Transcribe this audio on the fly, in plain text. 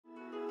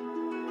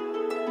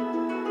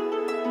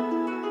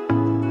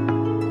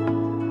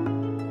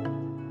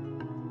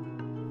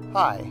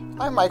Hi,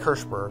 I'm Mike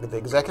Hirschberg, the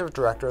Executive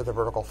Director of the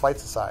Vertical Flight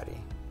Society.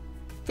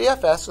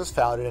 VFS was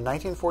founded in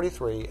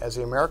 1943 as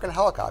the American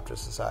Helicopter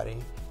Society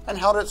and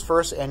held its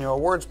first annual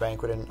awards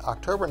banquet in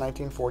October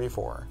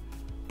 1944,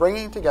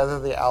 bringing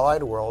together the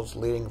Allied world's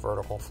leading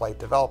vertical flight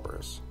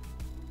developers.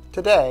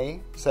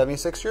 Today,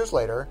 76 years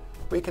later,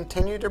 we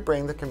continue to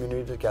bring the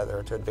community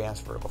together to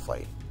advance vertical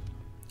flight.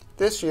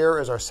 This year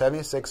is our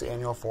 76th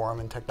annual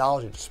Forum and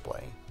Technology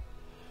Display.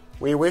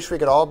 We wish we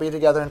could all be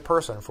together in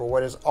person for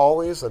what is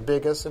always the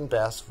biggest and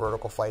best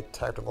vertical flight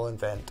technical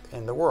event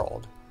in the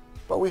world,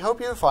 but we hope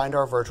you find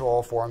our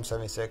virtual Forum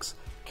 76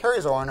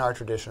 carries on our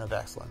tradition of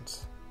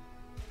excellence.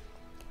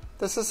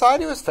 The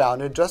Society was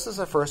founded just as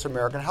the first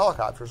American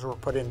helicopters were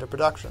put into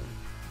production.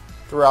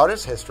 Throughout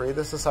its history,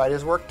 the Society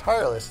has worked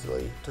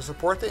tirelessly to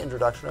support the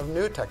introduction of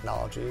new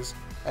technologies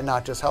and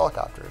not just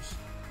helicopters.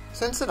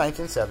 Since the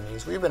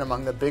 1970s, we've been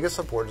among the biggest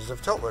supporters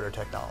of tilt-rotor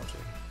technology.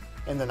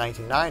 In the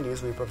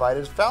 1990s, we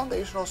provided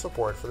foundational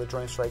support for the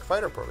Joint Strike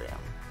Fighter program,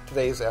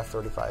 today's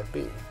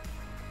F-35B.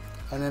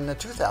 And in the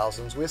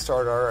 2000s, we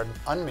started our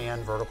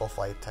unmanned vertical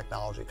flight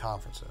technology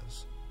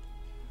conferences.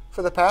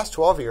 For the past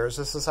 12 years,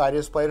 the Society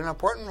has played an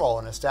important role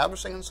in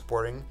establishing and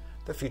supporting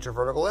the Future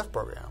Vertical Lift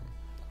program.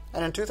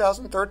 And in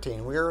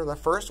 2013, we were the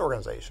first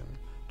organization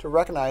to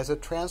recognize the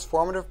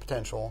transformative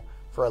potential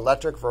for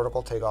electric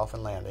vertical takeoff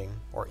and landing,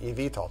 or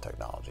eVTOL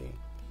technology,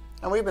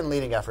 and we've been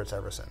leading efforts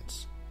ever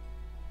since.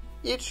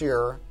 Each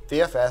year,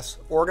 VFS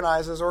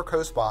organizes or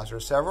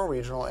co-sponsors several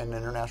regional and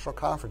international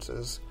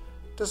conferences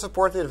to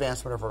support the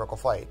advancement of vertical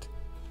flight.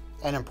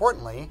 And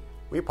importantly,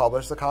 we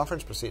publish the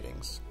conference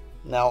proceedings,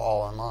 now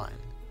all online.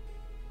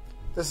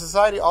 The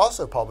Society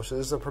also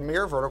publishes the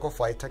premier vertical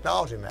flight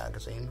technology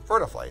magazine,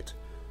 VertiFlight,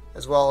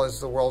 as well as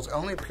the world's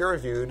only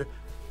peer-reviewed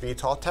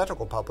VTOL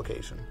technical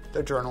publication,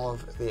 the Journal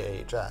of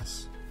the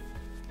AHS.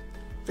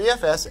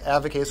 VFS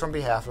advocates on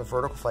behalf of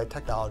vertical flight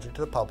technology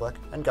to the public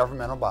and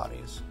governmental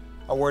bodies,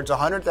 awards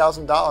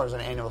 $100,000 in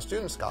annual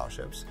student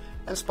scholarships,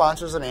 and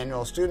sponsors an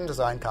annual student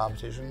design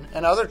competition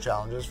and other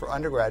challenges for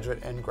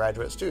undergraduate and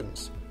graduate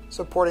students,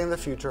 supporting the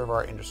future of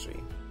our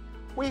industry.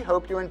 We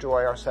hope you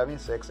enjoy our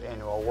 76th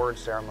annual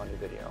awards ceremony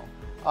video,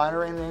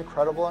 honoring the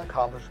incredible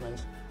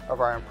accomplishments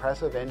of our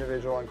impressive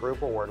individual and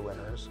group award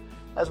winners,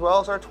 as well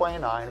as our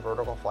 29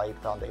 Vertical Flight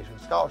Foundation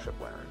Scholarship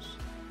winners.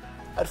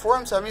 At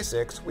Forum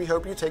 76, we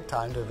hope you take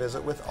time to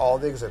visit with all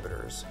the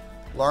exhibitors,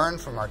 learn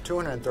from our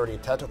 230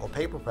 technical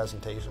paper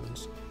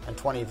presentations and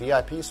 20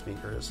 VIP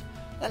speakers,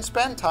 and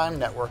spend time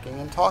networking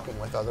and talking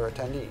with other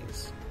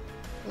attendees.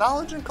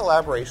 Knowledge and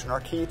collaboration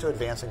are key to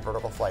advancing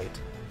vertical flight,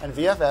 and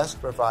VFS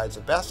provides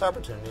the best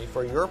opportunity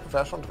for your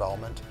professional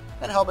development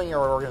and helping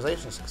your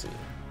organization succeed,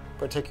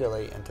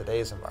 particularly in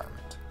today's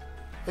environment.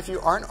 If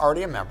you aren't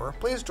already a member,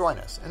 please join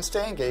us and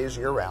stay engaged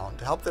year-round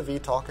to help the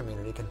VTOL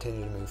community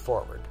continue to move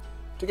forward.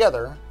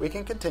 Together, we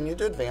can continue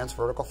to advance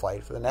vertical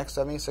flight for the next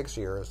 76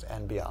 years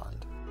and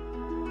beyond.